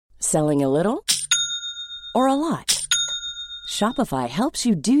Selling a little or a lot? Shopify helps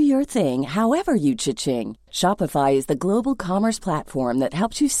you do your thing however you cha-ching. Shopify is the global commerce platform that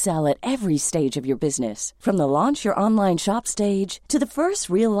helps you sell at every stage of your business. From the launch your online shop stage to the first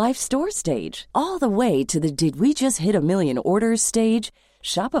real-life store stage, all the way to the did we just hit a million orders stage.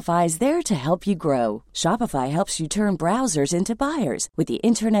 Shopify is there to help you grow. Shopify helps you turn browsers into buyers with the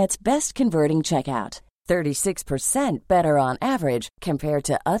internet's best converting checkout. 36% better on average compared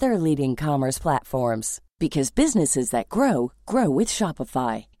to other leading commerce platforms. Because businesses that grow, grow with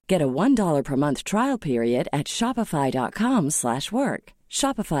Shopify. Get a $1 per month trial period at shopify.com/work.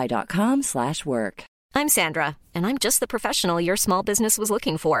 Shopify.com/work. I'm Sandra, and I'm just the professional your small business was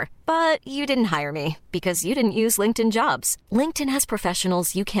looking for. But you didn't hire me because you didn't use LinkedIn Jobs. LinkedIn has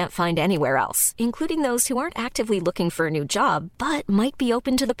professionals you can't find anywhere else, including those who aren't actively looking for a new job, but might be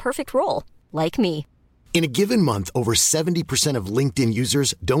open to the perfect role, like me. In a given month, over 70% of LinkedIn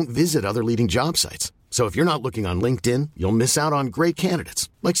users don't visit other leading job sites. So if you're not looking on LinkedIn, you'll miss out on great candidates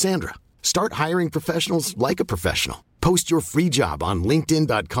like Sandra. Start hiring professionals like a professional. Post your free job on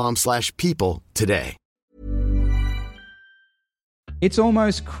linkedin.com/people today. It's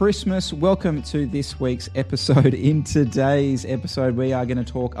almost Christmas. Welcome to this week's episode. In today's episode, we are going to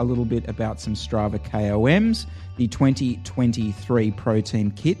talk a little bit about some Strava KOMs, the 2023 Pro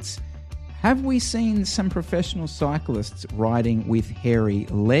Team kits. Have we seen some professional cyclists riding with hairy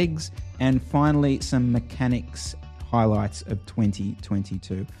legs? And finally, some mechanics highlights of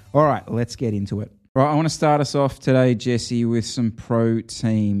 2022. All right, let's get into it. All right, I want to start us off today, Jesse, with some Pro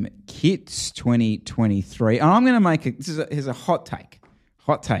Team kits 2023. And I'm going to make here's a hot take.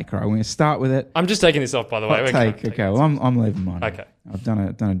 Hot take, all right? We're going to start with it. I'm just taking this off, by the way. Hot take. Okay, well, I'm leaving mine. Okay. I've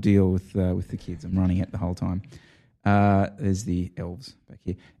done a deal with the kids. I'm running it the whole time. There's the elves back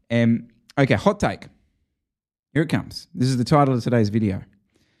here. Okay, hot take. Here it comes. This is the title of today's video.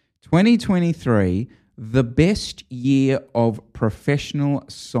 2023, the best year of professional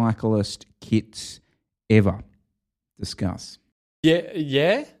cyclist kits ever. Discuss.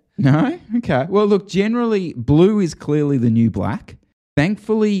 Yeah? No? Okay. Well, look, generally, blue is clearly the new black.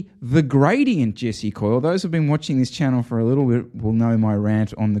 Thankfully, the gradient, Jesse Coyle, those who have been watching this channel for a little bit will know my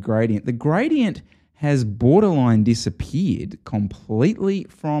rant on the gradient. The gradient has borderline disappeared completely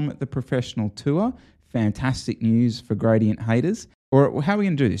from the professional tour. Fantastic news for gradient haters. Or how are we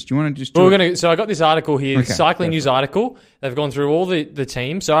going to do this? Do you want to just do So I got this article here, okay, cycling news article. They've gone through all the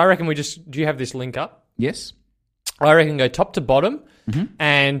teams. So I reckon do you have this link up? Yes. I reckon go top to bottom. Mm-hmm.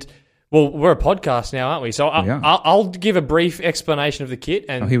 And, well, we're a podcast now, aren't we? So I'll give a brief explanation of the kit.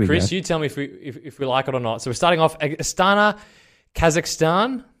 And Chris, you tell me if we like it or not. So we're starting off Astana,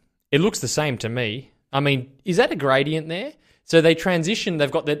 Kazakhstan. It looks the same to me. I mean, is that a gradient there? So they transition.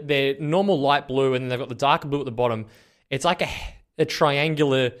 They've got their normal light blue and then they've got the darker blue at the bottom. It's like a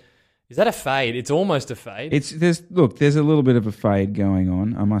triangular. Is that a fade? It's almost a fade. There's a little bit of a fade going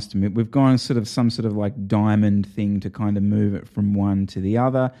on, I must admit. We've gone some sort of like diamond thing to kind of move it from one to the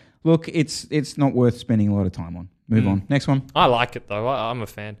other. Look, it's not worth spending a lot of time on. Move on. Next one. I like it though. I'm a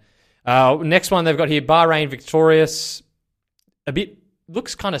fan. Next one they've got here, Bahrain Victorious.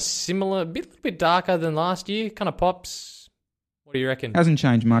 Looks kind of similar, a little bit darker than last year. Kind of pops. What do you reckon? Hasn't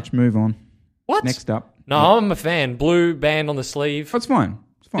changed much. Move on. What? Next up. No, yeah. I'm a fan. Blue band on the sleeve. Oh, it's fine.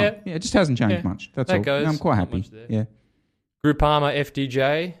 It's fine. Yeah, it just hasn't changed much. That's all. Goes. No, I'm quite happy. Yeah. Groupama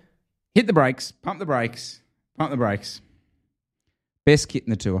FDJ. Hit the brakes. Pump the brakes. Pump the brakes. Best kit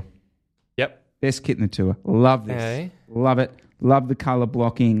in the tour. Yep. Best kit in the tour. Love this. Okay. Love it. Love the colour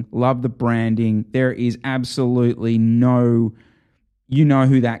blocking. Love the branding. There is absolutely no... You know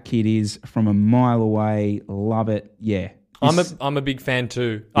who that kid is from a mile away. Love it. Yeah. I'm a big fan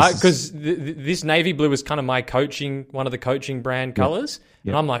too. Because this navy blue was kind of one of the coaching brand colours.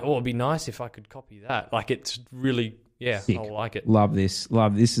 Yep. And I'm like, it'd be nice if I could copy that. Like it's really, sick. I like it. Love this.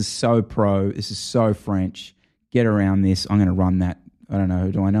 This is so pro. This is so French. Get around this. I'm going to run that. I don't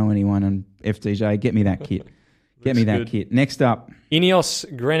know. Do I know anyone on FDJ? Get me that kit. Get me that kit. Next up. Ineos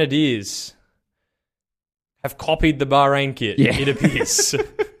Grenadiers have copied the Bahrain kit, it appears.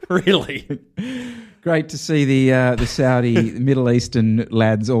 Really. Great to see the Saudi Middle Eastern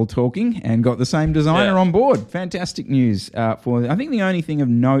lads all talking and got the same designer on board. Fantastic news. I think the only thing of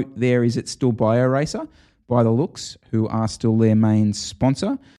note there is it's still BioRacer, by the looks, who are still their main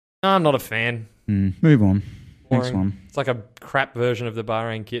sponsor. No, I'm not a fan. Move on. Boring. Next one. It's like a crap version of the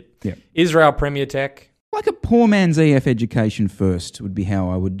Bahrain kit. Yeah. Israel Premier Tech. Like a poor man's EF education first would be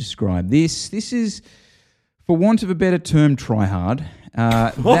how I would describe this. This is, for want of a better term, try hard.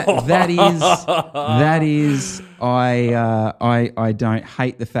 That is. I don't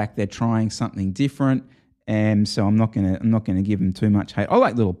hate the fact they're trying something different, So I'm not gonna give them too much hate. I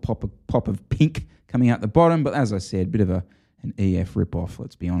like little pop of pink coming out the bottom, but as I said, a bit of an EF rip-off,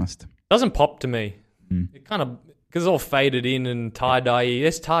 let's be honest. Doesn't pop to me. It kind of, because it's all faded in and tie-dye.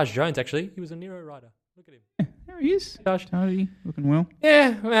 There's Taj Jones, actually. He was a Nero rider. Look at him. Yeah, there he is. Taj. Looking well.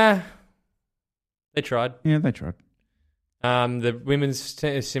 Yeah, they tried. Yeah, they tried. The women's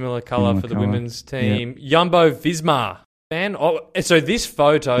similar colour for the women's team. Yep. Jumbo Visma. Man, so this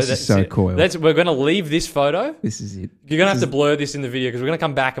photo... This is so cool. We're going to leave this photo. This is it. You're going to have to blur this in the video because we're going to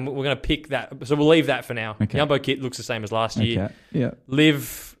come back and we're going to pick that. So we'll leave that for now. Okay. Jumbo kit looks the same as last year. Yeah.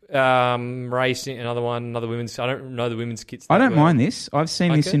 Live racing, another women's... I don't know the women's kits. I don't mind this. I've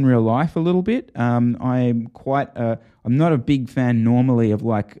seen this in real life a little bit. I'm not a big fan normally of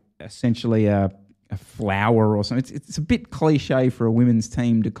like essentially a flower or something. It's a bit cliche for a women's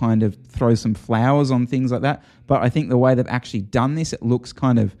team to kind of throw some flowers on things like that. But I think the way they've actually done this, I reckon it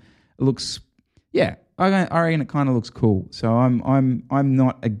kind of looks cool. So I'm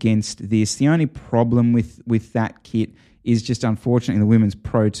not against this. The only problem with that kit is just unfortunately the Women's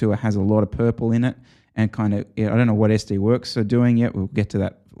Pro Tour has a lot of purple in it and kind of, I don't know what SD Works are doing yet. We'll get to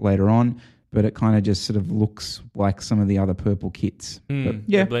that later on. But it kind of just sort of looks like some of the other purple kits. But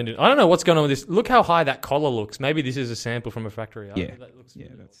yeah. Blended. I don't know what's going on with this. Look how high that collar looks. Maybe this is a sample from a factory.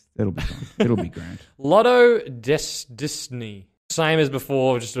 That'll be fun. It'll be grand. Lotto Disney. Same as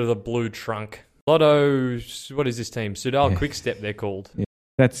before, just with a blue trunk. Lotto, what is this team? Sudal Quick Step, they're called. Yeah.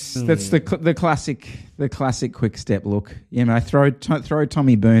 That's the classic Quick Step look. Yeah, man, I throw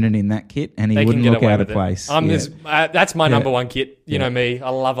Tommy Burnett in that kit and he wouldn't look out of place. That's my number one kit. You know me. I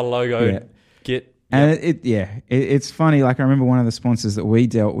love a logo kit. And it's funny. Like I remember one of the sponsors that we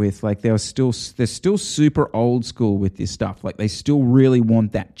dealt with. Like they're still super old school with this stuff. Like they still really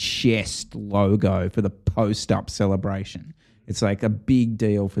want that chest logo for the post-up celebration. It's like a big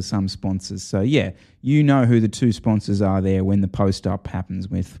deal for some sponsors. So yeah, you know who the two sponsors are there when the post-up happens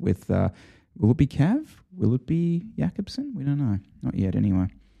with will it be Cav? Will it be Jakobsen? We don't know. Not yet anyway.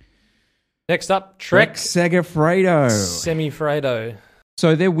 Next up, Trek Segafredo. Semifredo.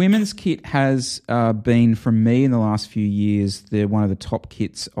 So their women's kit has been, from me in the last few years, they're one of the top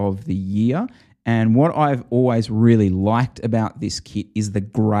kits of the year. And what I've always really liked about this kit is the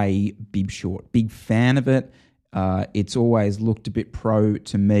grey bib short. Big fan of it. It's always looked a bit pro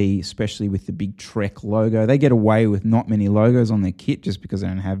to me, especially with the big Trek logo. They get away with not many logos on their kit just because they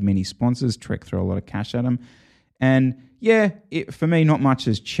don't have many sponsors. Trek throw a lot of cash at them. And yeah, for me, not much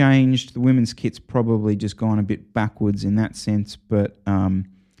has changed. The women's kit's probably just gone a bit backwards in that sense. But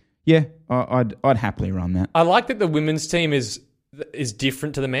yeah, I'd happily run that. I like that the women's team is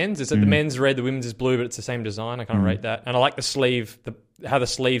different to the men's. It's like the men's red, the women's is blue, but it's the same design. I kind of rate that. And I like the sleeve, how the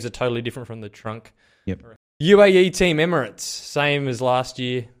sleeves are totally different from the trunk. Yep. UAE Team Emirates, same as last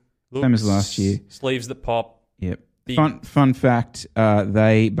year. Same as last year. Sleeves that pop. Yep. Fun fact,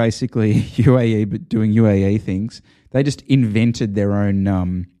 they basically, UAE, but doing UAE things, they just invented their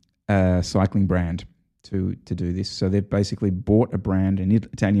own cycling brand to do this. So they've basically bought an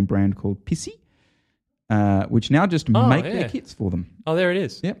Italian brand called Pisi, which now just make their kits for them. Oh, there it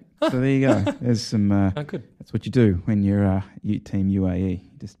is. Yep. So there you go. There's some... good. That's what you do when you're Team UAE.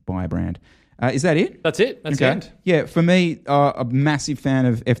 You just buy a brand. Is that it? That's it. That's the end. Yeah, for me, a massive fan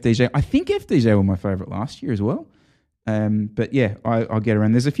of FDJ. I think FDJ were my favourite last year as well. But yeah, I'll get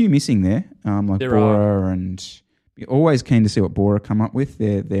around. There's a few missing there, like there Bora, and always keen to see what Bora come up with.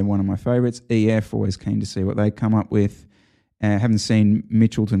 They're one of my favourites. EF, always keen to see what they come up with. Haven't seen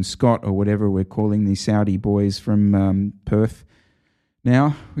Mitchelton Scott or whatever we're calling the Saudi boys from Perth.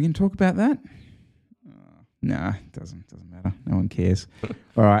 Now, we can talk about that? Nah, it doesn't matter. No one cares.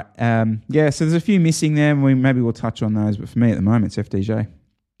 All right. Yeah, so there's a few missing there. Maybe we'll touch on those. But for me at the moment, it's FDJ.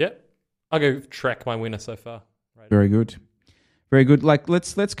 Yep. I'll go Trek, my winner so far. Right. Very good. Very good. Like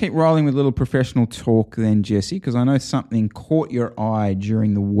let's keep rolling with a little professional talk then, Jesse, because I know something caught your eye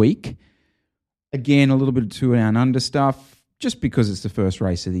during the week. Again, a little bit of 2 Down Under stuff, just because it's the first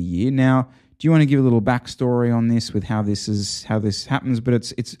race of the year. Now, do you want to give a little backstory on this with how this happens? But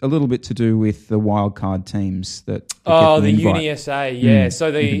it's a little bit to do with the wildcard teams that. The UniSA, yeah.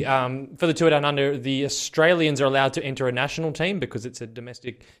 So for the 2 Down Under, the Australians are allowed to enter a national team because it's an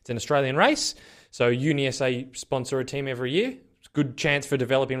Australian race. So UniSA sponsor a team every year. It's a good chance for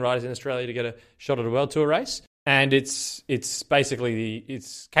developing riders in Australia to get a shot at a World Tour race. And it's basically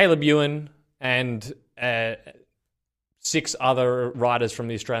it's Caleb Ewan and 6 other riders from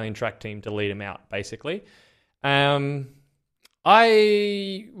the Australian track team to lead them out, basically. I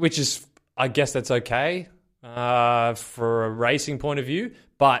guess that's okay for a racing point of view,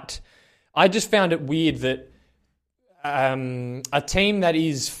 but I just found it weird that a team that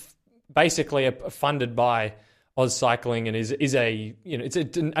is basically funded by Oz Cycling and is a it's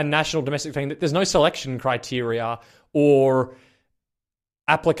a national domestic thing. There's no selection criteria or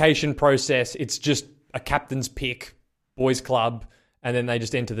application process. It's just a captain's pick, boys club, and then they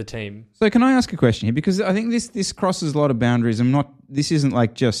just enter the team. So can I ask a question here? Because I think this crosses a lot of boundaries. This isn't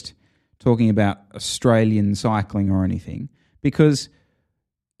like just talking about Australian cycling or anything. Because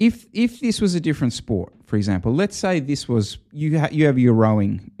if this was a different sport, for example, let's say this was you have your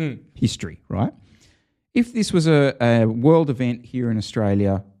rowing history, right? If this was a world event here in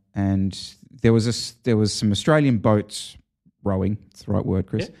Australia and there was some Australian boats rowing, that's the right word,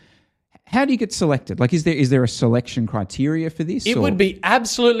 Chris. Yeah. How do you get selected? Like, is there a selection criteria for this? It would be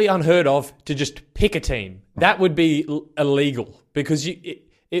absolutely unheard of to just pick a team. Right. That would be illegal because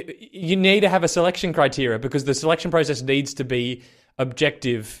you need to have a selection criteria because the selection process needs to be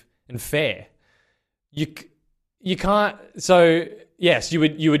objective and fair. You can't. So yes, you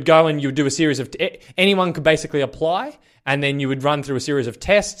would go and you would do a series of anyone could basically apply, and then you would run through a series of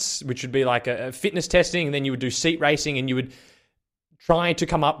tests, which would be like a fitness testing, and then you would do seat racing, and you would try to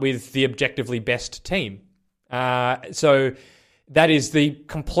come up with the objectively best team. So that is the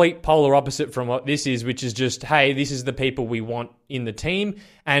complete polar opposite from what this is, which is just, hey, this is the people we want in the team.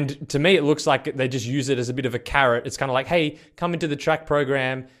 And to me, it looks like they just use it as a bit of a carrot. It's kind of like, hey, come into the track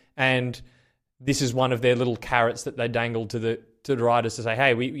program, and this is one of their little carrots that they dangle to the riders to say,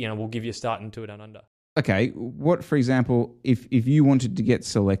 hey, we'll give you a start into it down under. Okay, what, for example, if you wanted to get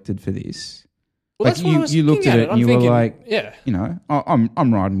selected for this, well, like you looked at it and you were like, yeah,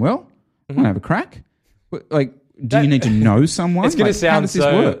 I'm riding well. I'm gonna have a crack. Like, do you need to know someone? It's gonna sound how does this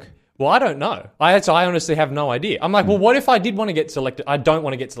work? Well, I don't know. I honestly have no idea. I'm like, well, what if I did want to get selected? I don't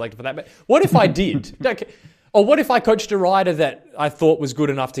want to get selected for that, but what if I did? Okay. Or what if I coached a rider that I thought was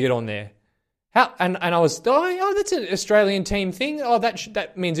good enough to get on there? How and I was, that's an Australian team thing. Oh,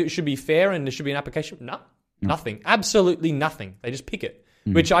 that means it should be fair and there should be an application. No, nothing. Absolutely nothing. They just pick it.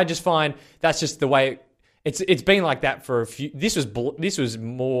 Which I just find that's just the way it's been like that for a few. This was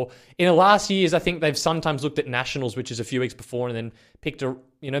more in the last years. I think they've sometimes looked at nationals, which is a few weeks before, and then picked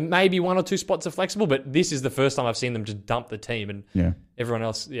maybe one or two spots are flexible. But this is the first time I've seen them just dump the team and everyone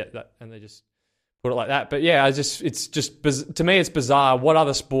else, and they just put it like that. But yeah, it's just to me it's bizarre. What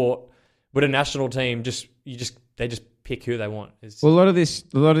other sport would a national team they just pick who they want? Well, a lot of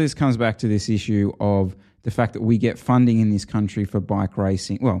this comes back to this issue of the fact that we get funding in this country for bike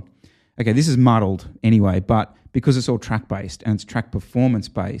racing. Well, okay, this is muddled anyway, but because it's all track-based and it's track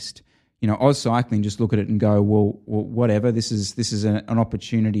performance-based, Oz Cycling just look at it and go, well whatever, this is an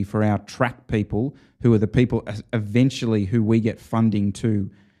opportunity for our track people who are the people eventually who we get funding to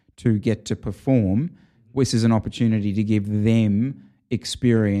get to perform. This is an opportunity to give them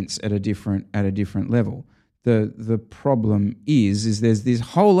experience at a different level. The problem is there's this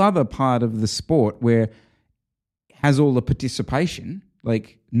whole other part of the sport where has all the participation,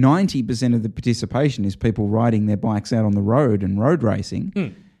 like 90% of the participation is people riding their bikes out on the road and road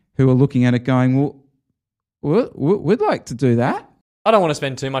racing who are looking at it going, well, we'd like to do that. I don't want to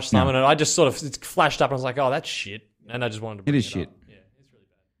spend too much time on it. I just it's flashed up and I was like, oh, that's shit. And I just wanted to bring it shit. Up. Yeah, it's really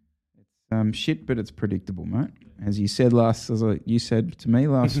bad. It's shit, but it's predictable, mate. As you said you said to me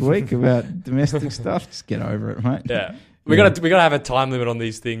last week about domestic stuff, just get over it, mate. Yeah. We got to have a time limit on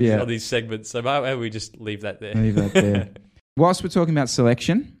these things, on these segments. So maybe we just leave that there. Leave that there. Whilst we're talking about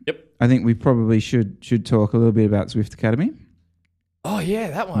selection, I think we probably should talk a little bit about Zwift Academy. Oh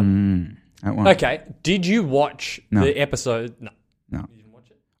yeah, that one. That one. Okay. Did you watch the episode? No. You didn't watch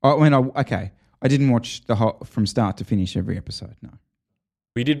it? I didn't watch the whole from start to finish every episode. No.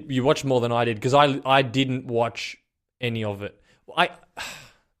 You watched more than I did because I didn't watch any of it. I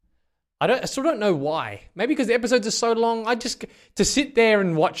still don't know why. Maybe because the episodes are so long. To sit there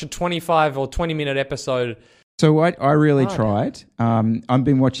and watch a 25 or 20 minute episode. So I really tried. I've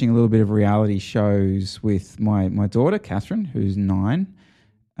been watching a little bit of reality shows with my daughter, Catherine, who's 9.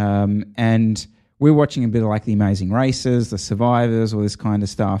 And we're watching a bit of like The Amazing Races, The Survivors, all this kind of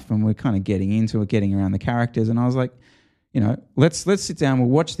stuff. And we're kind of getting into it, getting around the characters. And I was like, let's sit down. We'll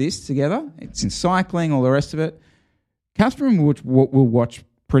watch this together. It's in cycling, all the rest of it. Catherine will watch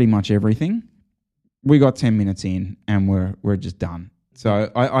pretty much everything. We got 10 minutes in and we're just done.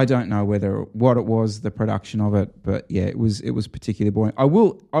 So I don't know what it was, the production of it, but yeah, it was particularly boring. I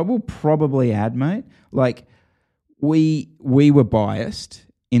will probably add, mate, like we were biased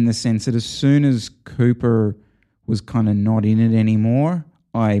in the sense that as soon as Cooper was kind of not in it anymore,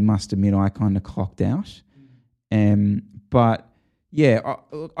 I must admit I kind of clocked out. But yeah,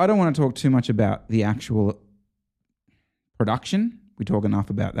 I don't want to talk too much about the actual production. We talk enough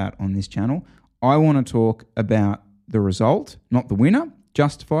about that on this channel. I want to talk about the result, not the winner.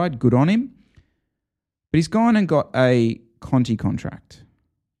 Justified, good on him. But he's gone and got a Conti contract.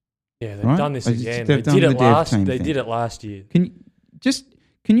 Yeah, they've done this again. They did it last year.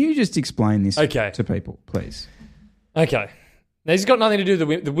 Can you just explain this to people, please? Okay. Now, he's got nothing to do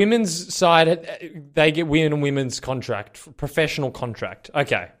with the women's side. They get women's contract, professional contract.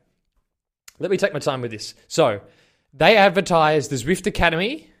 Okay. Let me take my time with this. So, they advertise the Zwift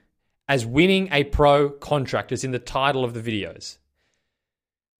Academy as winning a pro contract. It's in the title of the videos.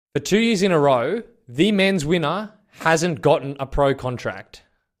 For 2 years in a row, the men's winner hasn't gotten a pro contract.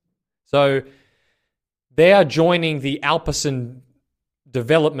 So, they are joining the Alpecin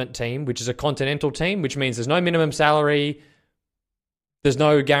development team, which is a continental team, which means there's no minimum salary. There's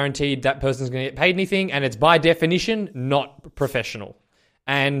no guaranteed that person's going to get paid anything, and it's by definition not professional.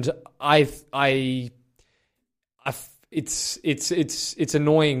 And it's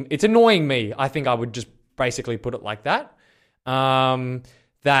annoying. It's annoying me. I think I would just basically put it like that.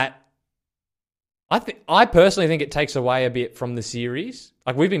 That I personally think it takes away a bit from the series.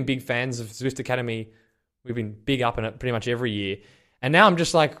 Like, we've been big fans of Zwift Academy. We've been big up in it pretty much every year. And now I'm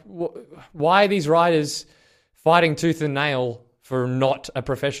just like, why are these riders fighting tooth and nail for not a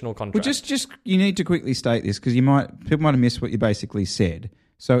professional contract? Well, just you need to quickly state this because people might have missed what you basically said.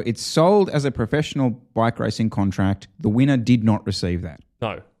 So it's sold as a professional bike racing contract. The winner did not receive that.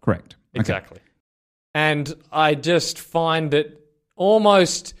 No. Correct. Exactly. Okay. And I just find it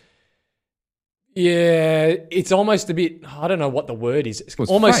almost... Yeah, it's almost a bit, I don't know what the word is. It's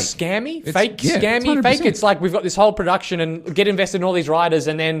almost fake. Scammy? Scammy? Fake? It's like we've got this whole production and get invested in all these riders,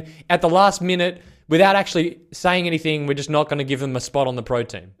 and then at the last minute, without actually saying anything, we're just not going to give them a spot on the pro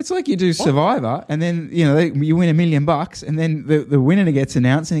team. It's like you do Survivor, and then you win $1 million, and then the winner gets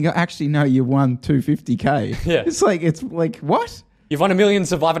announced, and you go, actually, no, you won $250K. Yeah. It's like what? You've won 1 million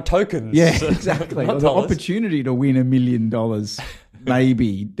Survivor tokens. Yeah, exactly. The opportunity to win $1 million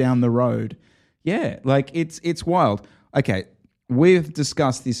maybe down the road. Yeah, like it's wild. Okay, we've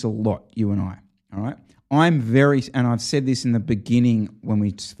discussed this a lot, you and I, all right? And I've said this in the beginning when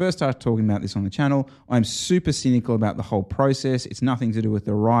we first started talking about this on the channel, I'm super cynical about the whole process. It's nothing to do with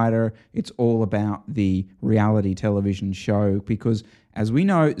the rider. It's all about the reality television show because, as we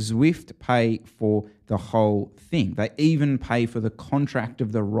know, Zwift pay for the whole thing. They even pay for the contract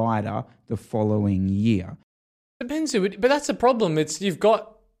of the rider the following year. Depends who, but that's the problem. Because you've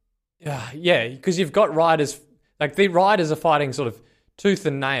got riders, like the riders are fighting sort of tooth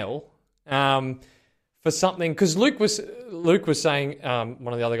and nail for something. Because Luke was saying,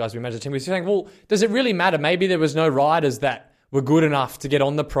 one of the other guys we managed the team was saying, well, does it really matter? Maybe there was no riders that were good enough to get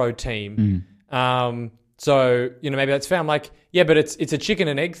on the pro team. So maybe that's fair. I'm like, yeah, but it's a chicken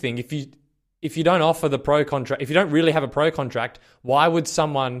and egg thing. If you don't offer the pro contract, if you don't really have a pro contract, why would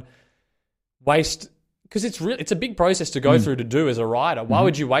someone waste? Because it's a big process to go through to do as a rider. Why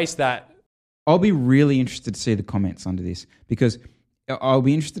would you waste that? I'll be really interested to see the comments under this because I'll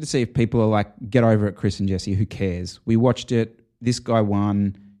be interested to see if people are like, get over it, Chris and Jesse, who cares? We watched it. This guy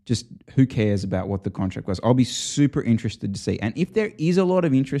won. Just who cares about what the contract was? I'll be super interested to see. And if there is a lot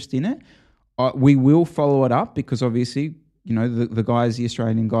of interest in it, we will follow it up because obviously, the guys, the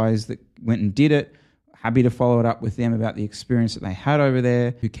Australian guys that went and did it, happy to follow it up with them about the experience that they had over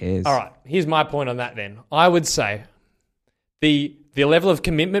there. Who cares? All right. Here's my point on that then. I would say the level of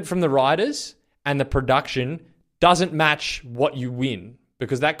commitment from the riders and the production doesn't match what you win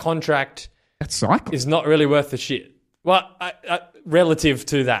because that contract is not really worth the shit. Well, relative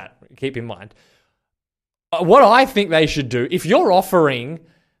to that, keep in mind. What I think they should do, if you're offering,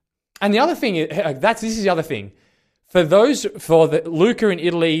 and the other thing is, this is the other thing. For the Luca in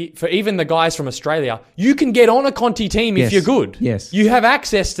Italy, for even the guys from Australia, you can get on a Conti team if you're good. Yes. You have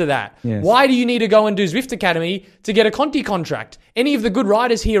access to that. Yes. Why do you need to go and do Zwift Academy to get a Conti contract? Any of the good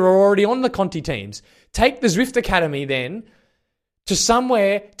riders here are already on the Conti teams. Take the Zwift Academy then to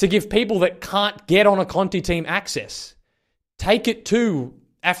somewhere to give people that can't get on a Conti team access. Take it to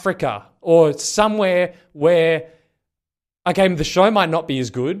Africa or somewhere where, okay, the show might not be as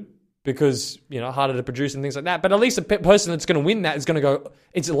good, because, harder to produce and things like that. But at least a person that's going to win that is going to go,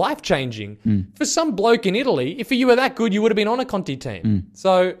 it's life-changing. For some bloke in Italy, if you were that good, you would have been on a Conti team.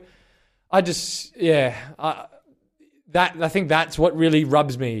 So I just, I think that's what really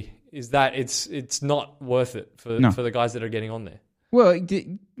rubs me, is that it's not worth it for the guys that are getting on there. Well,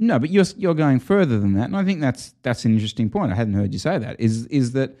 no, but you're going further than that, and I think that's an interesting point. I hadn't heard you say that.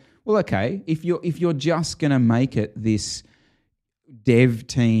 Is that, well, okay, if you're just going to make it this dev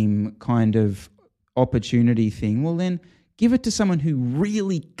team kind of opportunity thing, well then give it to someone who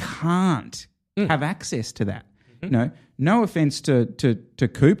really can't have access to that. No offense to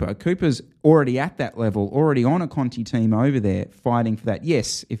Cooper. Cooper's already at that level, already on a Conti team over there fighting for that.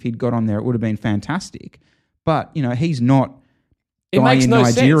 Yes, if he'd got on there, it would have been fantastic. But, he's not. It makes no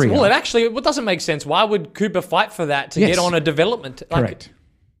Nigeria. sense. Well, it doesn't make sense. Why would Cooper fight for that to get on a development? Correct.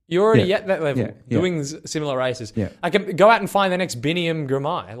 You're already at that level doing similar races. Yeah. I can go out and find the next Biniam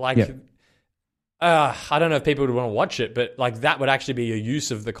Gramai. I don't know if people would want to watch it, but that would actually be a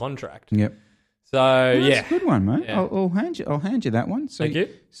use of the contract. Yep. So that's a good one, mate. Yeah. I'll hand you that one. So, thank you.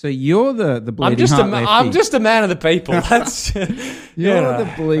 So you're the bleeding heart lefty. I'm just a man of the people. That's you're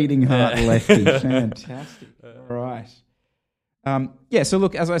the bleeding heart lefty. Fantastic. All right. So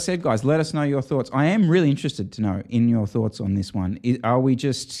look, as I said, guys, let us know your thoughts. I am really interested to know in your thoughts on this one. Are we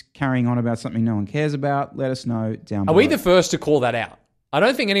just carrying on about something no one cares about? Let us know down below. Are we the first to call that out? I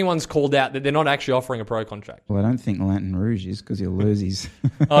don't think anyone's called out that they're not actually offering a pro contract. Well, I don't think Lantern Rouge is because he'll lose his...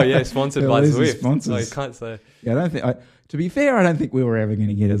 sponsored by Zwift. Sponsors. So you can't say... Yeah, I don't think... to be fair, I don't think we were ever going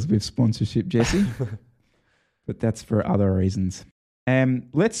to get a Zwift sponsorship, Jesse. But that's for other reasons.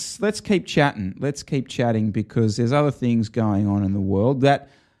 Let's keep chatting. Let's keep chatting because there's other things going on in the world that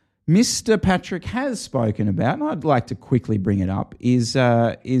Mr. Patrick has spoken about, and I'd like to quickly bring it up, is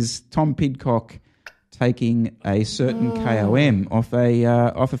Tom Pidcock taking a certain KOM off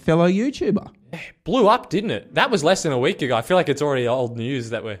a fellow YouTuber. It blew up, didn't it? That was less than a week ago. I feel like it's already old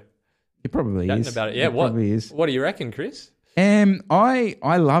news that we're it probably is about it. Yeah, probably is. What do you reckon, Chris? I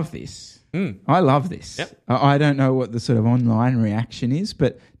love this. I love this. Yep. I don't know what the sort of online reaction is,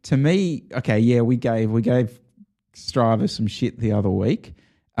 but to me, we gave Strava some shit the other week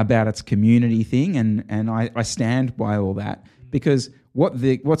about its community thing, and I stand by all that because what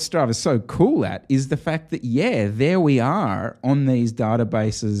Strava's so cool at is the fact that there we are on these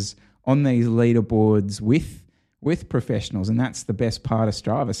databases, on these leaderboards with professionals, and that's the best part of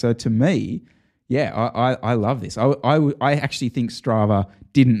Strava. So to me, I love this. I actually think Strava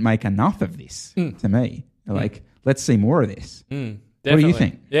didn't make enough of this to me. Let's see more of this. Definitely. What do you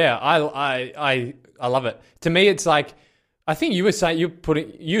think? Yeah, I love it. To me, it's like, I think you were saying,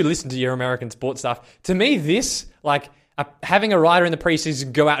 you listen to your American sports stuff. To me, this, having a rider in the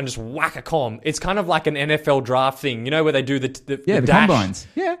preseason go out and just whack a com, it's kind of like an NFL draft thing, where they do the dash. Combines.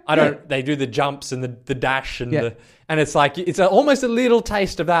 Yeah. They do the jumps and the dash and and it's like, it's almost a little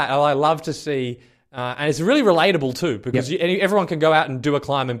taste of that. I love to see, and it's really relatable too, because everyone can go out and do a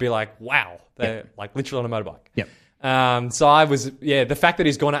climb and be like, wow, they're literally on a motorbike. Yep. So I was, the fact that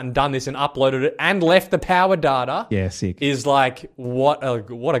he's gone out and done this and uploaded it and left the power data. Yeah, sick. Is like, what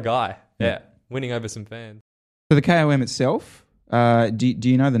a guy. Yeah. Winning over some fans. So the KOM itself, do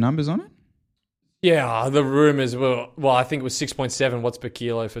you know the numbers on it? Yeah, the rumours were, I think it was 6.7 watts per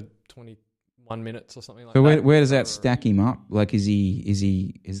kilo for 21 minutes or something like that. So where does that stack him up? Like, is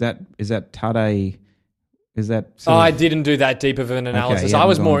that Tade? Is that? I didn't do that deep of an analysis. I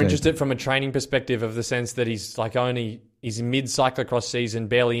was more interested deep from a training perspective of the sense that he's he's mid cyclocross season,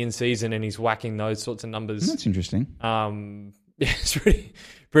 barely in season, and he's whacking those sorts of numbers. That's interesting. It's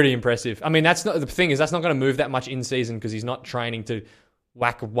pretty impressive. I mean, that's not going to move that much in season because he's not training to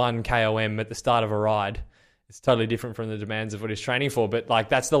whack 1 KOM at the start of a ride. It's totally different from the demands of what he's training for. But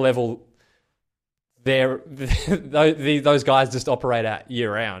that's the level those guys just operate at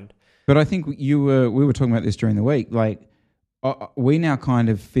year round. But I think we were talking about this during the week. We now kind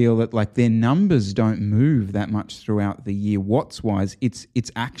of feel that their numbers don't move that much throughout the year watts wise. It's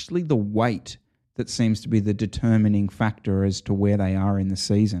actually the weight that seems to be the determining factor as to where they are in the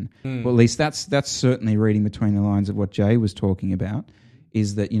season. Well, at least that's certainly reading between the lines of what Jay was talking about,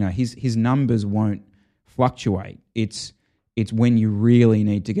 is that his numbers won't fluctuate. It's when you really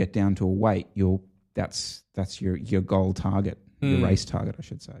need to get down to a weight, that's your goal target, your race target, I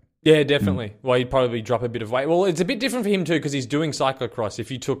should say. Yeah, definitely. Well, he'd probably drop a bit of weight. Well, it's a bit different for him too because he's doing cyclocross. If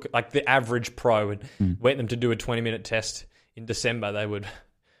you took the average pro and went them to do a 20-minute test in December, they would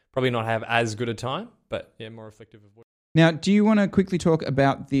probably not have as good a time, but more reflective of what. Now, do you want to quickly talk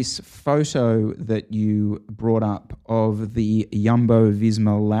about this photo that you brought up of the Jumbo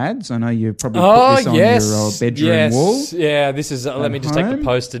Visma lads? I know you probably put this on your bedroom wall. Yeah, this is, let me just take the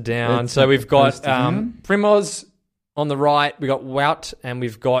poster down. So we've got Primoz on the right, we've got Wout, and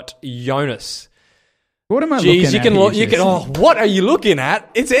we've got Jonas. What am I looking at? What are you looking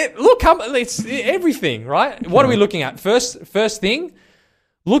at? It's everything, right? What are we looking at? First thing,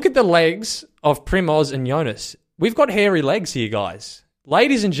 look at the legs of Primoz and Jonas. We've got hairy legs here, guys.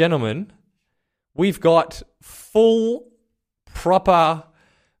 Ladies and gentlemen, we've got full, proper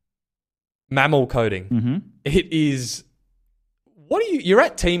mammal coating. Mm-hmm. It is... You're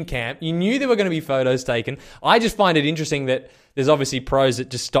at team camp. You knew there were going to be photos taken. I just find it interesting that there's obviously pros that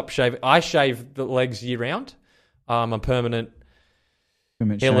just stop shaving. I shave the legs year round. a permanent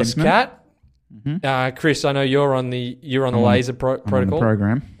hairless cat. Mm-hmm. Chris, I know you're on the laser protocol on the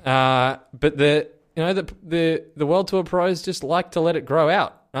program. But the World Tour pros just like to let it grow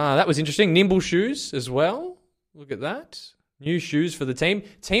out. That was interesting. Nimble shoes as well. Look at that. New shoes for the team.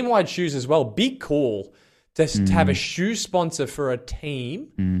 Team-wide shoes as well. Big call to have a shoe sponsor for a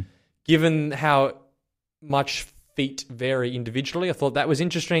team, given how much feet vary individually. I thought that was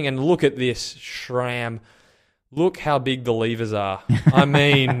interesting. And look at this SRAM. Look how big the levers are. I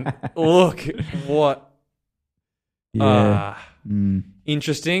mean, look what. Yeah.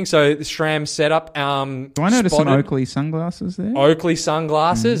 Interesting. So the SRAM setup. Do I notice some Oakley sunglasses there? Oakley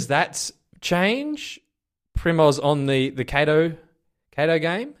sunglasses. That's change. Primoz on the Kato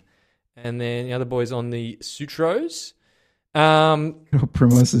game. And then the other boys on the Sutros.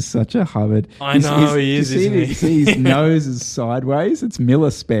 Primoz is such a Hubbard. I know he is, isn't he? See his nose is sideways. It's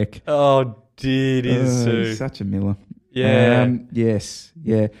Miller spec. Oh, it is too. He's such a Miller. Yeah. Yes.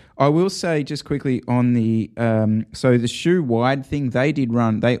 Yeah. I will say just quickly on the so the shoe wide thing, they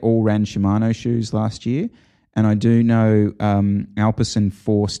all ran Shimano shoes last year, and I do know Alpecin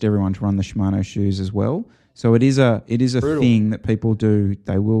forced everyone to run the Shimano shoes as well. So it is a thing that people do.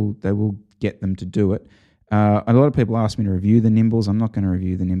 They will get them to do it. A lot of people ask me to review the Nimbles. I'm not going to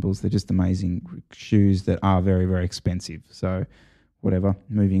review the Nimbles. They're just amazing shoes that are very, very expensive. So whatever.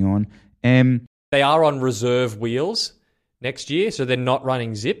 Moving on. They are on reserve wheels next year, so they're not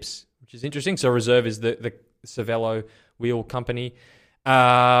running zips, which is interesting. So reserve is the Cervelo wheel company. They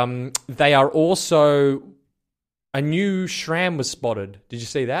are also a new SRAM was spotted. Did you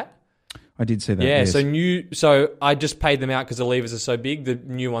see that? I did see that. Yeah, yes. So I just paid them out because the levers are so big. The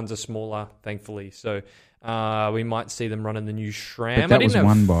new ones are smaller, thankfully. So we might see them running the new SRAM. But that was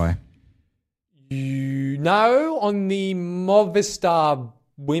won by. No, on the Movistar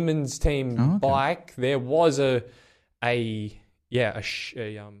women's team bike, there was a 2x.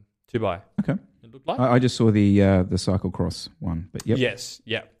 Okay, it looked like. I just saw the cyclocross one, but yep. Yes,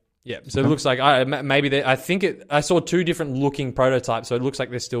 yeah. So it looks like maybe I think I saw two different looking prototypes, so it looks like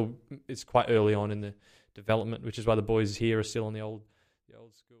it's quite early on in the development, which is why the boys here are still on the old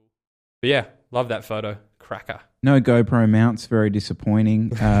school. But yeah, love that photo, cracker. No GoPro mounts, very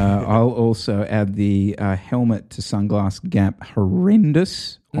disappointing. I'll also add the helmet to sunglass gap,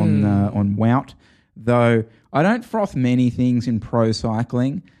 horrendous on Wout. Though I don't froth many things in pro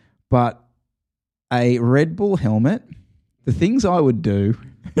cycling, but a Red Bull helmet, the things I would do.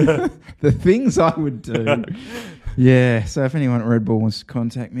 Yeah, so if anyone at Red Bull wants to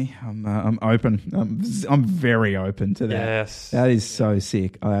contact me, I'm open. I'm very open to that. Yes. That is so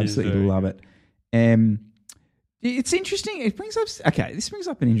sick. I absolutely love it. It's interesting. This brings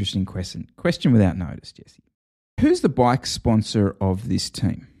up an interesting question without notice, Jesse. Who's the bike sponsor of this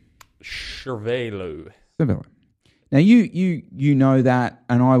team? Cervelo. Now you know that,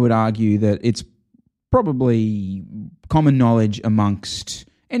 and I would argue that it's probably common knowledge amongst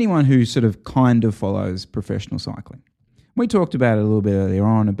anyone who sort of kind of follows professional cycling. We talked about it a little bit earlier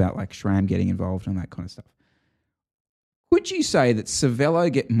on about like SRAM getting involved and that kind of stuff. Would you say that Cervelo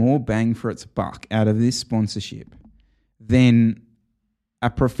get more bang for its buck out of this sponsorship than a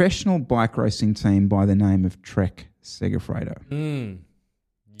professional bike racing team by the name of Trek Segafredo?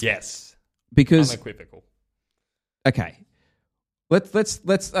 Yes. Because unequivocal. Okay. Let's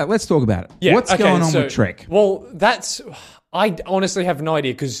talk about it. Yeah, what's going on with Trek? Well, I honestly have no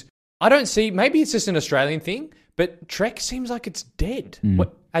idea because I don't see. Maybe it's just an Australian thing, but Trek seems like it's dead.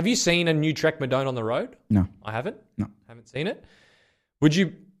 What, have you seen a new Trek Madone on the road? No, I haven't. No, haven't seen it. Would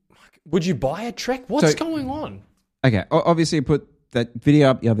you buy a Trek? What's going on? Okay, obviously I put that video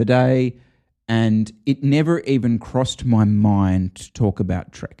up the other day, and it never even crossed my mind to talk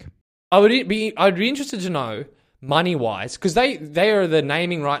about Trek. I'd be interested to know. Money-wise, because they are the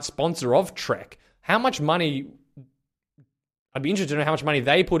naming rights sponsor of Trek. How much money? I'd be interested to know how much money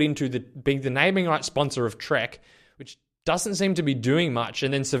they put into being the naming rights sponsor of Trek, which doesn't seem to be doing much.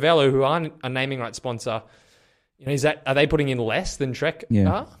 And then Cervelo, who aren't a naming rights sponsor, are they putting in less than Trek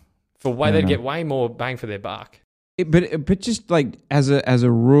are? For why they'd get way more bang for their buck. But just like as a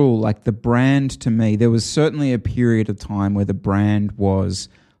rule, like the brand to me, there was certainly a period of time where the brand was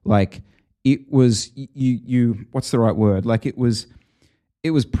like. It was you. What's the right word? Like it was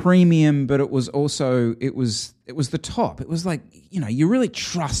premium, but it was also it was the top. It was like you really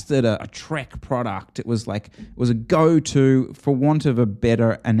trusted a Trek product. It was a go-to, for want of a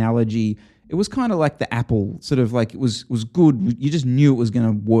better analogy. It was kind of like the Apple, sort of like it was good. You just knew it was going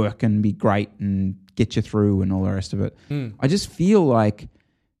to work and be great and get you through and all the rest of it. I just feel like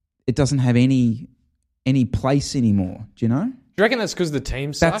it doesn't have any place anymore. Do you know? Do you reckon that's because the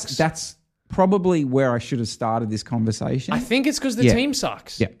team sucks? That's probably where I should have started this conversation. I think it's because the team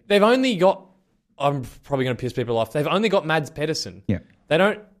sucks. Yeah. They've only got, I'm probably going to piss people off, they've only got Mads Pedersen. Yeah.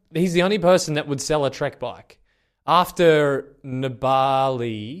 He's the only person that would sell a Trek bike. After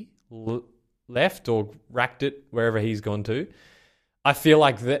Nibali left or racked it, wherever he's gone to, I feel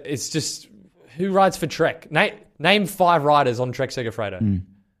like it's just, who rides for Trek? Name 5 riders on Trek Segafredo.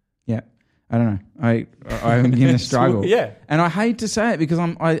 Yeah. I don't know. I'm beginning to struggle. Yeah. And I hate to say it because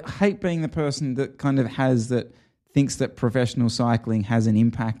I hate being the person that kind of thinks that professional cycling has an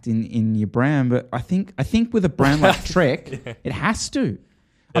impact in your brand, but I think with a brand like Trek, it has to.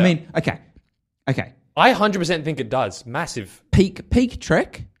 Yeah. I mean, okay. I 100% think it does. Massive. Peak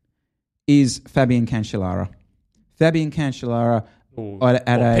Trek is Fabian Cancellara. Fabian Cancellara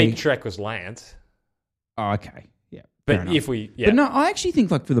peak Trek was Lance. Oh, okay. Yeah. But But no, I actually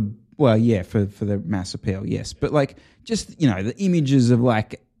think like for the mass appeal, yes. But like just, the images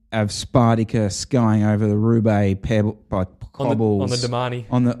of Spartacus going over the Roubaix cobbles. On the Damani.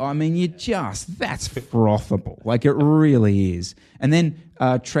 That's frothable. Like it really is. And then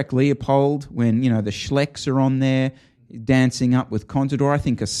Trek Leopold, when, the Schlecks are on there dancing up with Contador. I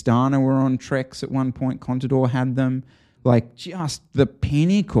think Astana were on Treks at one point. Contador had them. Like just the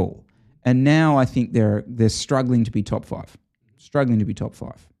pinnacle. And now I think they're struggling to be top 5.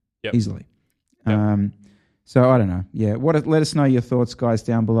 Easily. Yep. So I don't know. Yeah. Let us know your thoughts, guys,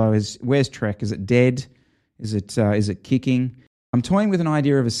 down below. Where's Trek? Is it dead? Is it kicking? I'm toying with an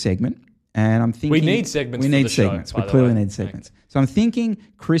idea of a segment, and I'm thinking we need segments. We clearly need segments. So I'm thinking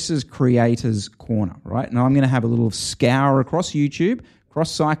Chris's Creators Corner, right? Now I'm going to have a little scour across YouTube, across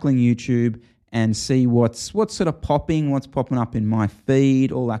cycling YouTube, and see what's sort of popping, what's popping up in my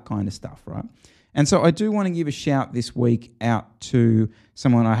feed, all that kind of stuff, right? And so I do want to give a shout this week out to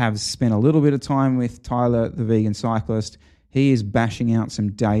someone I have spent a little bit of time with, Tyler, the vegan cyclist. He is bashing out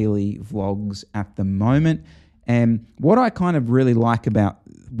some daily vlogs at the moment. And what I kind of really like about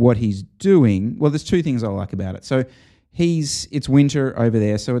what he's doing, well, there's 2 things I like about it. So it's winter over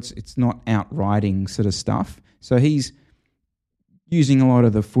there, so it's not out riding sort of stuff. So he's using a lot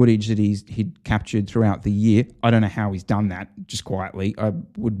of the footage that he'd captured throughout the year. I don't know how he's done that, just quietly. I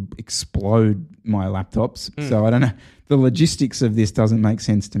would explode my laptops. So I don't know. The logistics of this doesn't make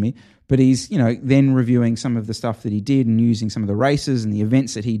sense to me. But he's, then reviewing some of the stuff that he did and using some of the races and the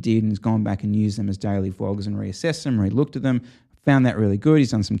events that he did, and has gone back and used them as daily vlogs and reassessed them, re-looked at them. Found that really good.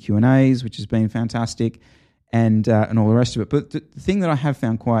 He's done some Q&As, which has been fantastic, and all the rest of it. But the thing that I have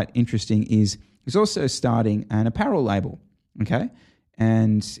found quite interesting is he's also starting an apparel label. Okay,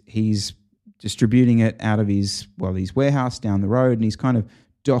 and he's distributing it out of his warehouse down the road, and he's kind of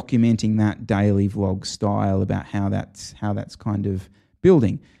documenting that daily vlog style about how that's kind of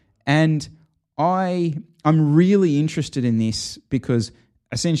building. And I'm really interested in this because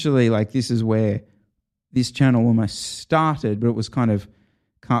essentially, like, this is where this channel almost started, but it was kind of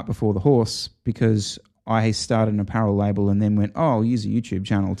cart before the horse because I started an apparel label and then went, I'll use a YouTube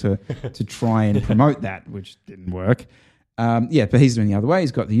channel to try and promote that, which didn't work. But he's doing the other way.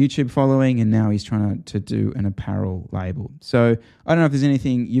 He's got the YouTube following, and now he's trying to do an apparel label. So I don't know if there's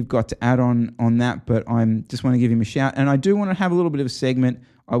anything you've got to add on that, but I just want to give him a shout. And I do want to have a little bit of a segment.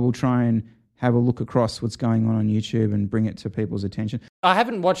 I will try and have a look across what's going on YouTube and bring it to people's attention. I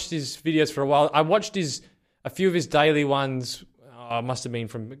haven't watched his videos for a while. I watched a few of his daily ones. Must have been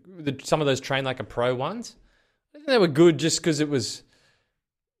from some of those Train Like a Pro ones. I think they were good just because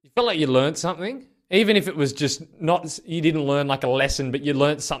you felt like you learned something. Even if it was just you didn't learn like a lesson, but you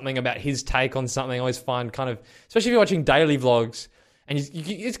learned something about his take on something. I always find kind of, especially if you're watching daily vlogs and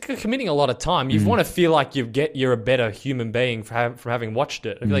it's committing a lot of time, you want to feel like you're a better human being from having watched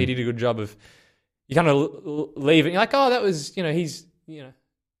it. I feel like he did a good job of, you kind of leave it, you're like, oh, that was, his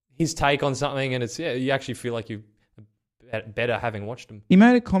take on something, and you actually feel like you're better having watched him. He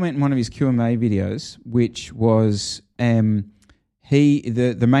made a comment in one of his Q&A videos, which was,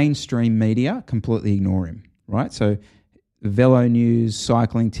 the mainstream media completely ignore him, right? So Velo News,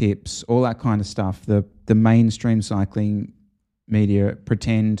 cycling tips, all that kind of stuff, the mainstream cycling media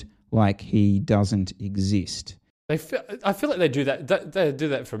pretend like he doesn't exist. I feel like they do that. They do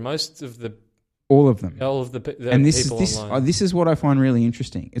that for most of the... All of them. All of the and people online. This is what I find really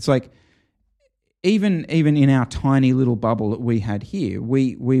interesting. It's like, even in our tiny little bubble that we had here,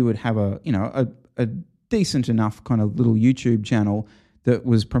 we would have a decent enough kind of little YouTube channel that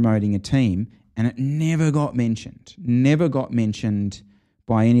was promoting a team, and it never got mentioned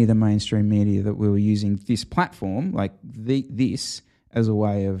by any of the mainstream media that we were using this platform, like this, as a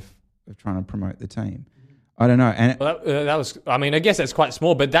way of trying to promote the team. I don't know. And that was, I mean, I guess that's quite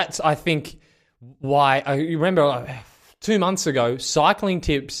small, but that's, I think, why, you remember 2 months ago, cycling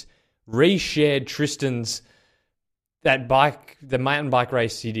tips reshared Tristan's the mountain bike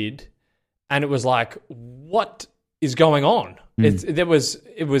race he did, and it was like, what is going on? It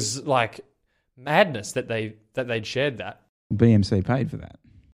was like madness that they'd shared that. BMC paid for that,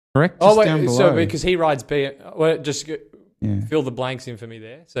 correct? So because he rides fill the blanks in for me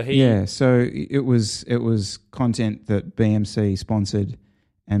there. So so it was content that BMC sponsored.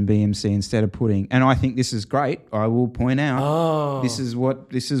 And BMC, instead of putting, and I think this is great, I will point out, this is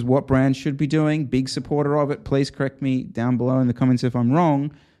what brands should be doing. Big supporter of it. Please correct me down below in the comments if I'm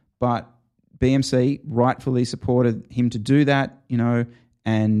wrong. But BMC rightfully supported him to do that,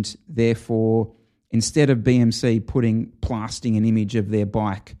 and therefore, instead of BMC plastering an image of their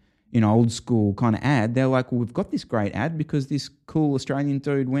bike, old school kind of ad, they're like, well, we've got this great ad because this cool Australian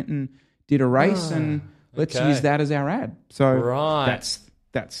dude went and did a race, and let's use that as our ad. So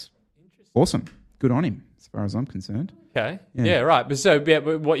that's awesome. Good on him, as far as I'm concerned. Okay. Yeah, right.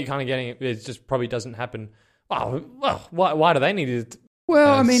 But what you're kind of getting is just probably doesn't happen. Well, why do they need it?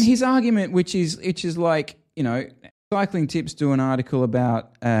 Well, I mean, his argument, which is like, Cycling Tips do an article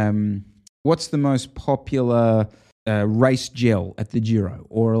about what's the most popular race gel at the Giro,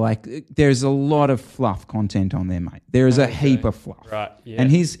 or like there's a lot of fluff content on there, mate. There is a heap of fluff. Right. Yeah. And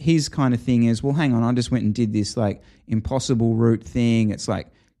his kind of thing is, well, hang on, I just went and did this like impossible route thing. It's like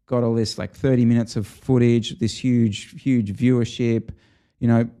got all this like 30 minutes of footage, this huge viewership.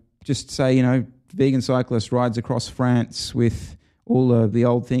 Just say, vegan cyclist rides across France with all of the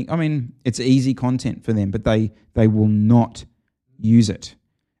old thing. I mean, it's easy content for them, but they will not use it.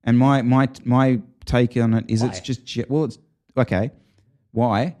 And my take on it is, why? It's just, it's okay.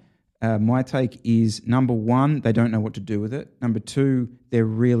 Why? My take is, number one, they don't know what to do with it. Number two, they're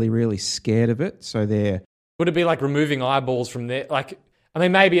really, really scared of it. So they're... Would it be like removing eyeballs from there? Like, I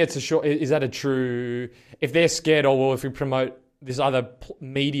mean, maybe it's a short... Is that a true... If they're scared, if we promote this other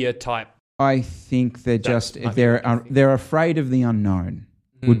media type... I think they're they're afraid of the unknown,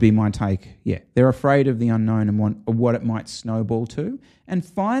 would be my take. Yeah, they're afraid of the unknown and what it might snowball to. And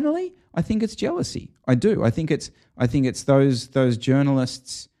finally, I think it's jealousy. I do. I think it's those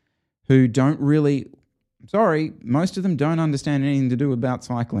journalists who don't really... Sorry, most of them don't understand anything to do about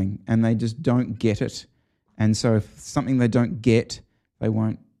cycling, and they just don't get it. And so if something they don't get, they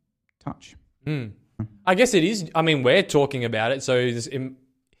won't touch. I guess it is. I mean, we're talking about it, so it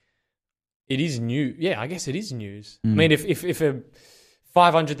is new. Yeah, I guess it is news. I mean, if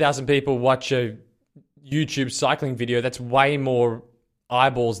 500,000 people watch a YouTube cycling video, that's way more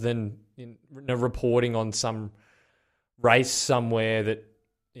eyeballs than reporting on some race somewhere that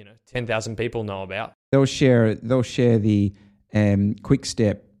 10,000 people know about. They'll share the quick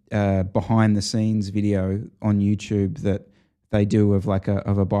step behind the scenes video on YouTube that they do of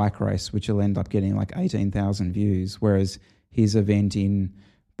a bike race, which will end up getting like 18,000 views, whereas his event in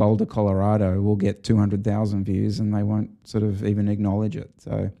Boulder, Colorado will get 200,000 views, and they won't sort of even acknowledge it.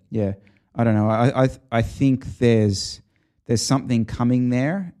 So yeah, I don't know. I think there's something coming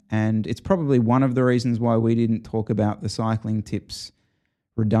there, and it's probably one of the reasons why we didn't talk about the Cycling Tips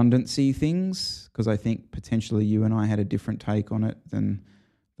redundancy things, because I think potentially you and I had a different take on it than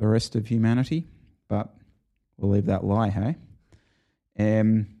the rest of humanity, but we'll leave that lie, hey?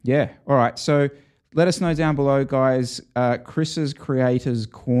 Yeah, all right, so let us know down below, guys. Chris's Creators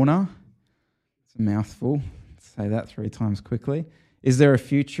Corner. It's a mouthful. Say that 3 times quickly. Is there a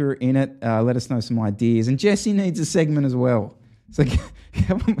future in it? Let us know some ideas. And Jesse needs a segment as well. So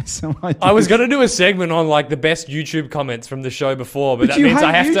come up with some ideas. I was going to do a segment on like the best YouTube comments from the show before, but that means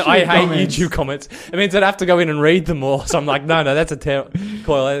I hate YouTube comments. It means I'd have to go in and read them all. So I'm like, no, that's a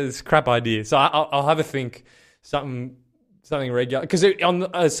that's a crap idea. So I'll have a think, something regular. Because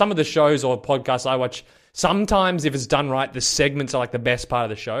on some of the shows or podcasts I watch, sometimes if it's done right, the segments are like the best part of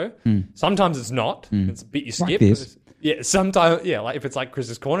the show. Sometimes it's not. It's a bit you skip. Like this. Yeah, sometimes, like if it's like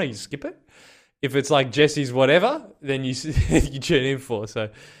Chris's Corner, you skip it. If it's like Jesse's whatever, then you tune in for. So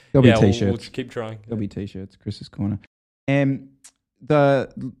there'll be T-shirts. We'll keep trying. There'll be T-shirts, Chris's Corner. The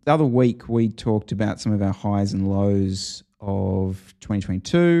other week we talked about some of our highs and lows of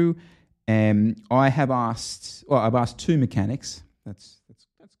 2022. I've asked 2 mechanics. That's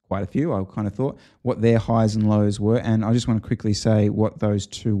quite a few. I kind of thought what their highs and lows were, and I just want to quickly say what those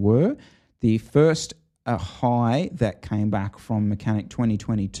 2 were. The first high that came back from Mechanic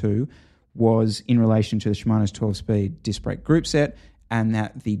 2022 was in relation to the Shimano's 12-speed disc brake group set, and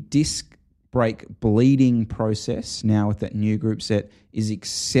that the disc brake bleeding process now with that new group set is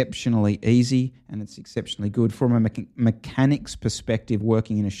exceptionally easy, and it's exceptionally good. From a mechanic's perspective,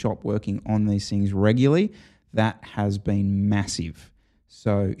 working in a shop, working on these things regularly, that has been massive.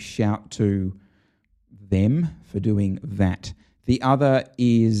 So shout to them for doing that. The other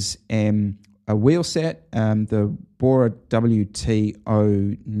is a wheel set. The Bora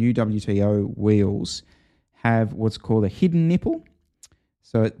WTO, new WTO wheels have what's called a hidden nipple.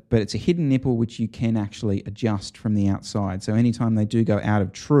 But it's a hidden nipple which you can actually adjust from the outside. So anytime they do go out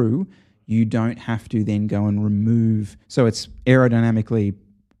of true, you don't have to then go and remove. So it's aerodynamically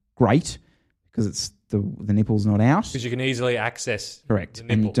great because it's the nipple's not out. Because you can easily access. Correct. The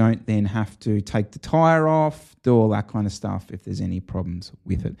nipple. And you don't then have to take the tyre off, do all that kind of stuff if there's any problems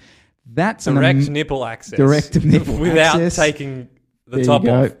with it. That's direct nipple access. Direct nipple without access. taking the top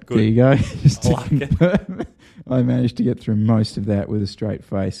off. Good. There you go. Just I like it. I managed to get through most of that with a straight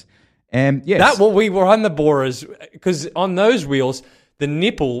face. Yes. We were on the Boras because on those wheels, the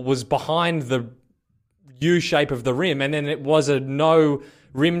nipple was behind the U shape of the rim, and then it was a no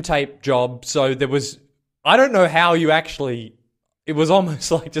rim tape job. So there was, I don't know how you actually, it was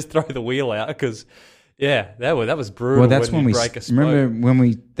almost like just throw the wheel out because, yeah, that was brutal. Well, that's when we break a spoke. remember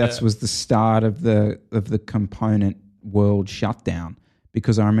when that was the start of the component world shutdown,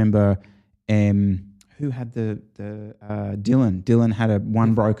 because I remember who had the Dylan. Dylan had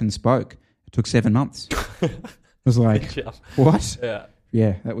one broken spoke. It took 7 months. It was like, what? Yeah.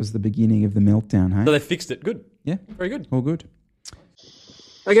 Yeah, that was the beginning of the meltdown, hey? So they fixed it. Good. Yeah. Very good. All good.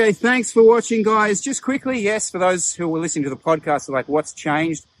 Okay, thanks for watching, guys. Just quickly, yes, for those who were listening to the podcast, like, what's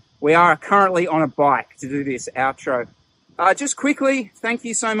changed? We are currently on a bike to do this outro. Just quickly, thank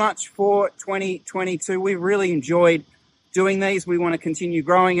you so much for 2022. We really enjoyed doing these. We want to continue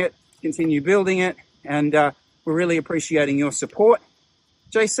growing it, continue building it, and we're really appreciating your support.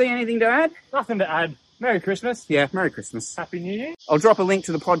 JC, anything to add? Nothing to add. Merry Christmas. Yeah, Merry Christmas. Happy New Year. I'll drop a link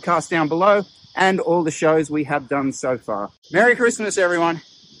to the podcast down below and all the shows we have done so far. Merry Christmas, everyone.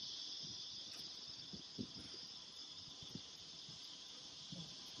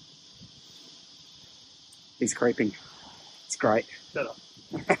 He's creeping. It's great. Shut up.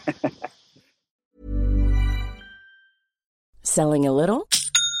 Selling a little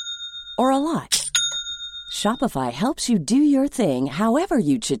or a lot? Shopify helps you do your thing however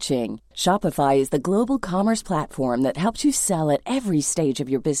you cha-ching. Shopify is the global commerce platform that helps you sell at every stage of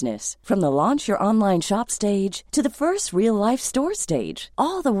your business. From the launch your online shop stage to the first real-life store stage,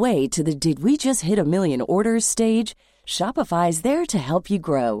 all the way to the did we just hit a million orders stage. Shopify is there to help you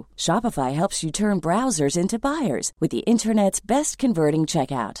grow. Shopify helps you turn browsers into buyers with the internet's best converting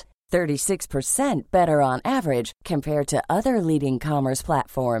checkout. 36% better on average compared to other leading commerce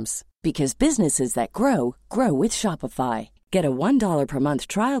platforms. Because businesses that grow, grow with Shopify. Get a $1 per month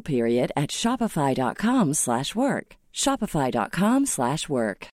trial period at shopify.com/work.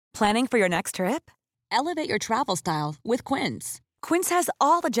 Shopify.com/work. Planning for your next trip? Elevate your travel style with Quince. Quince has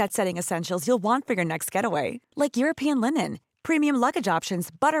all the jet-setting essentials you'll want for your next getaway, like European linen, premium luggage options,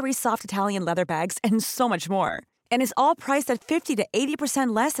 buttery soft Italian leather bags, and so much more. And is all priced at 50 to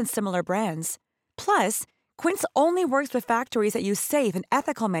 80% less than similar brands. Plus, Quince only works with factories that use safe and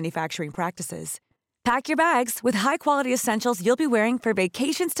ethical manufacturing practices. Pack your bags with high-quality essentials you'll be wearing for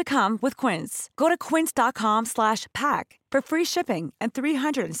vacations to come with Quince. Go to quince.com/pack for free shipping and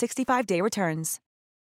 365-day returns.